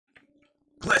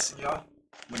blessing, y'all,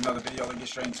 with another video. Let's get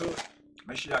straight into it.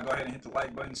 Make sure y'all go ahead and hit the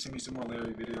like button. Send me some more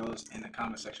Larry videos in the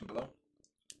comment section below.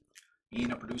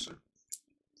 Ian the producer.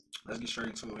 Let's get straight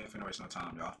into it. We ain't finna waste no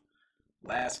time, y'all.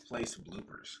 Last place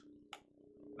bloopers.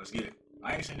 Let's get it.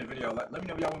 I ain't seen the video. Let me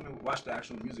know if y'all want me to watch the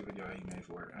actual music video that he made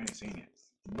for it. I ain't seen it.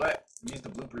 But use the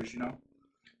bloopers, you know.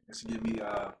 This will give me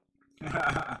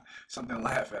something to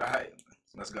laugh at. Alright,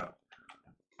 let's go.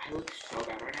 I look so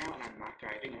bad right now and I'm not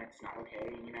driving and it's not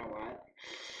okay. You know what?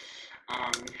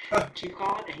 Chief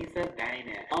called and he said that ain't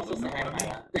it. Also said hi to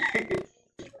Maya.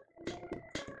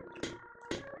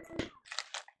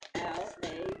 LARRAY.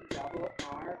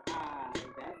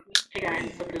 Hey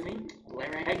guys, so good evening.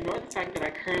 Larry. Ignore the fact that I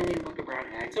currently look a brown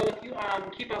egg. So if you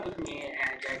keep up with me and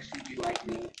you actually do like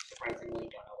me, surprisingly,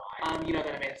 don't know why. You know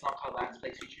that I made a song called Last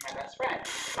Place featuring my best friend,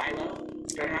 Milo.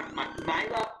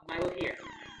 Milo here.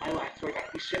 Milo, I swear to God,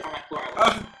 he shit on my floor.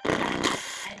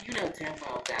 And you know damn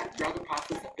well that throughout the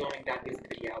process of filming that music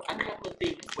video, a couple of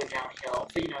things went downhill.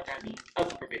 So you know what that means. A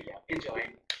blooper video. Enjoy.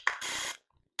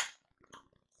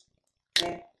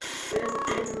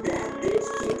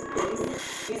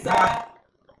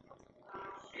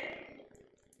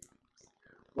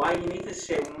 Why you need this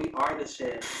shit when we are the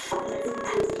shit?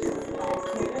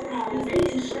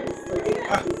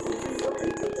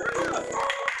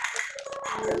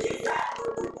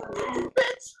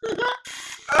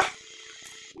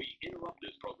 We interrupt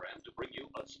this program to bring you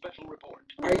a special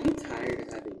report. Are you tired of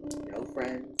having no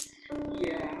friends?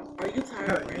 Yeah. Are you tired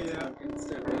of friends on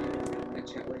Instagram and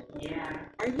chat with? Yeah.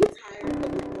 Are you tired of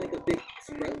looking like a big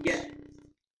scrub? Yeah.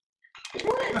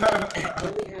 What?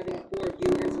 Only having 4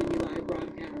 viewers when you live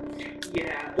broadcast?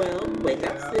 Yeah. Well, wake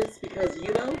up, sis, because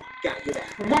Yubo got you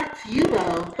back. What's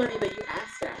Yubo? Funny that you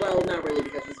asked that. Well, not really,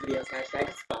 because this video's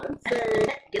hashtag sponsored.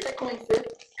 Get that coin, sis.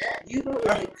 Yubo is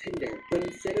like Tinder, but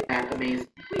instead of that, amazing.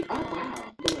 Wait, oh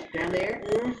wow. Look, down there?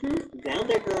 Mm-hmm. Down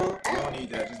there, girl. I don't need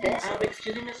that. Just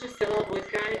excuse me, Mr. Still, voice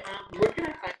guy. Where can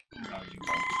I find you?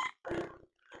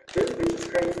 This is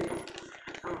crazy.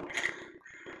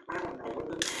 I don't know what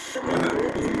the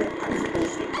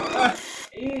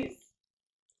Jeez.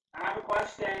 I have a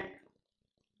question.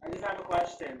 I just have a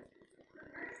question.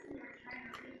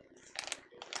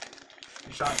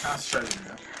 You trying to concentrate,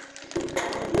 man.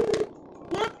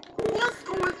 What's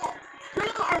going on? You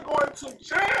are going to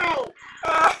jail!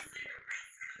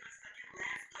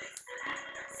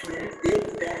 Slim,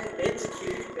 big, bad, bitch,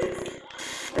 cute, bitch.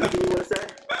 Anything you want to say?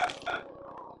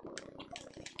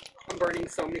 I'm burning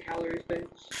so many calories, bitch.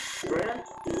 Brad?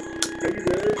 Are you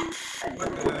good?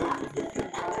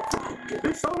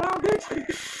 Bitch, so loud, bitch.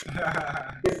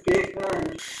 It's big fun.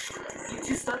 You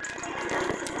just stuck.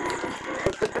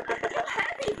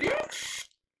 Happy, bitch.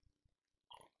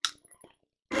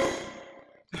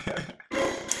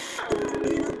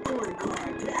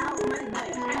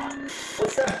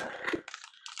 What's up?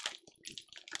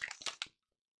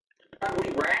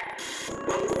 Ugly rat.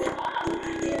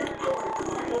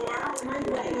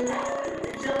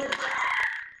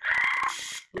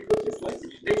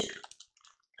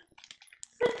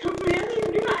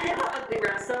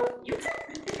 So you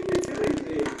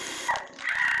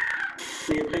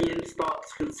the opinions,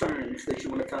 thoughts, concerns that you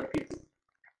want to tell people.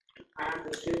 I have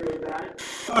to shit really bad.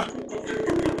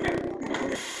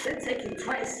 They're taking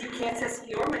twice. You can't test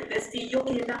me or my bestie. You'll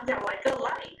get knocked out like a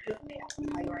light.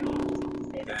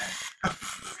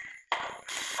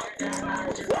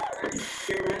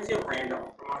 He reminds you of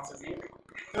Randall from Monsters Inc.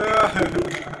 I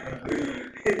really do.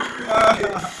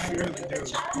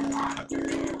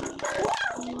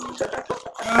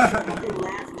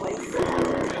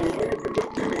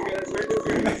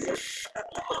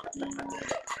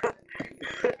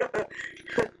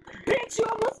 Bitch, you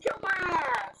almost killed my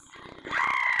ass!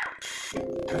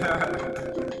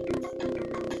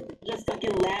 You're stuck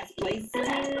in last place.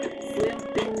 Slim,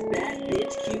 big, bad,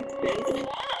 bitch, cute, baby.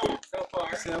 So far.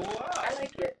 I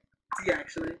like it. See,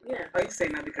 actually? Yeah. Are you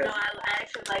saying that because? No, I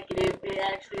actually like it. It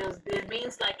actually is, it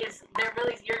means like it's, they're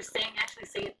really, you're saying, actually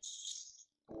say it.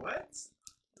 What?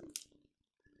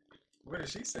 What did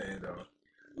she say, though?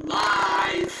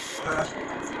 Lies!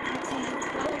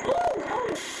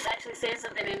 Actually saying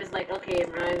something and it's like, okay,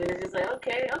 and rhyme, and it's just like,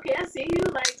 okay, I see you,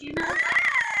 like, you know.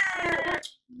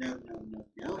 No.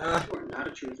 You are not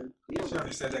a chooser. She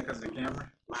only said that because of the camera.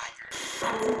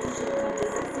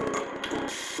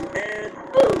 And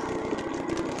boom!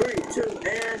 3, 2,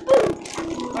 and boom!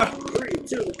 3,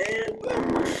 2, and boom!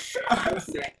 I'm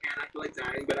sick and I feel like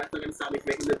dying, but I'm still gonna stop me from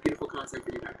making this beautiful content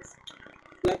for you guys.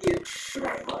 Love you.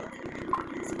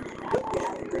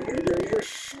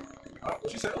 Oh,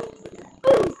 she said, What's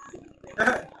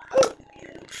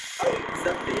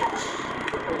up, bitch?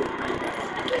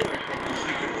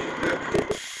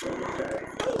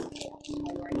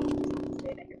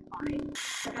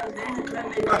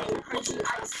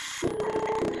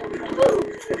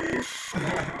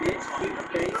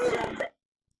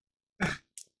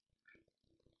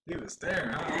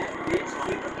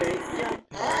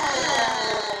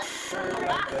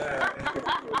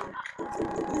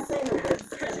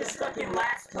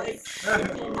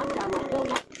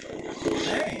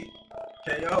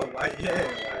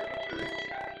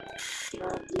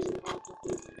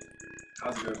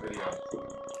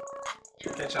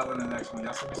 catch y'all in the next one.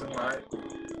 Y'all send me some more, alright?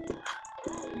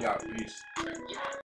 Yeah, peace.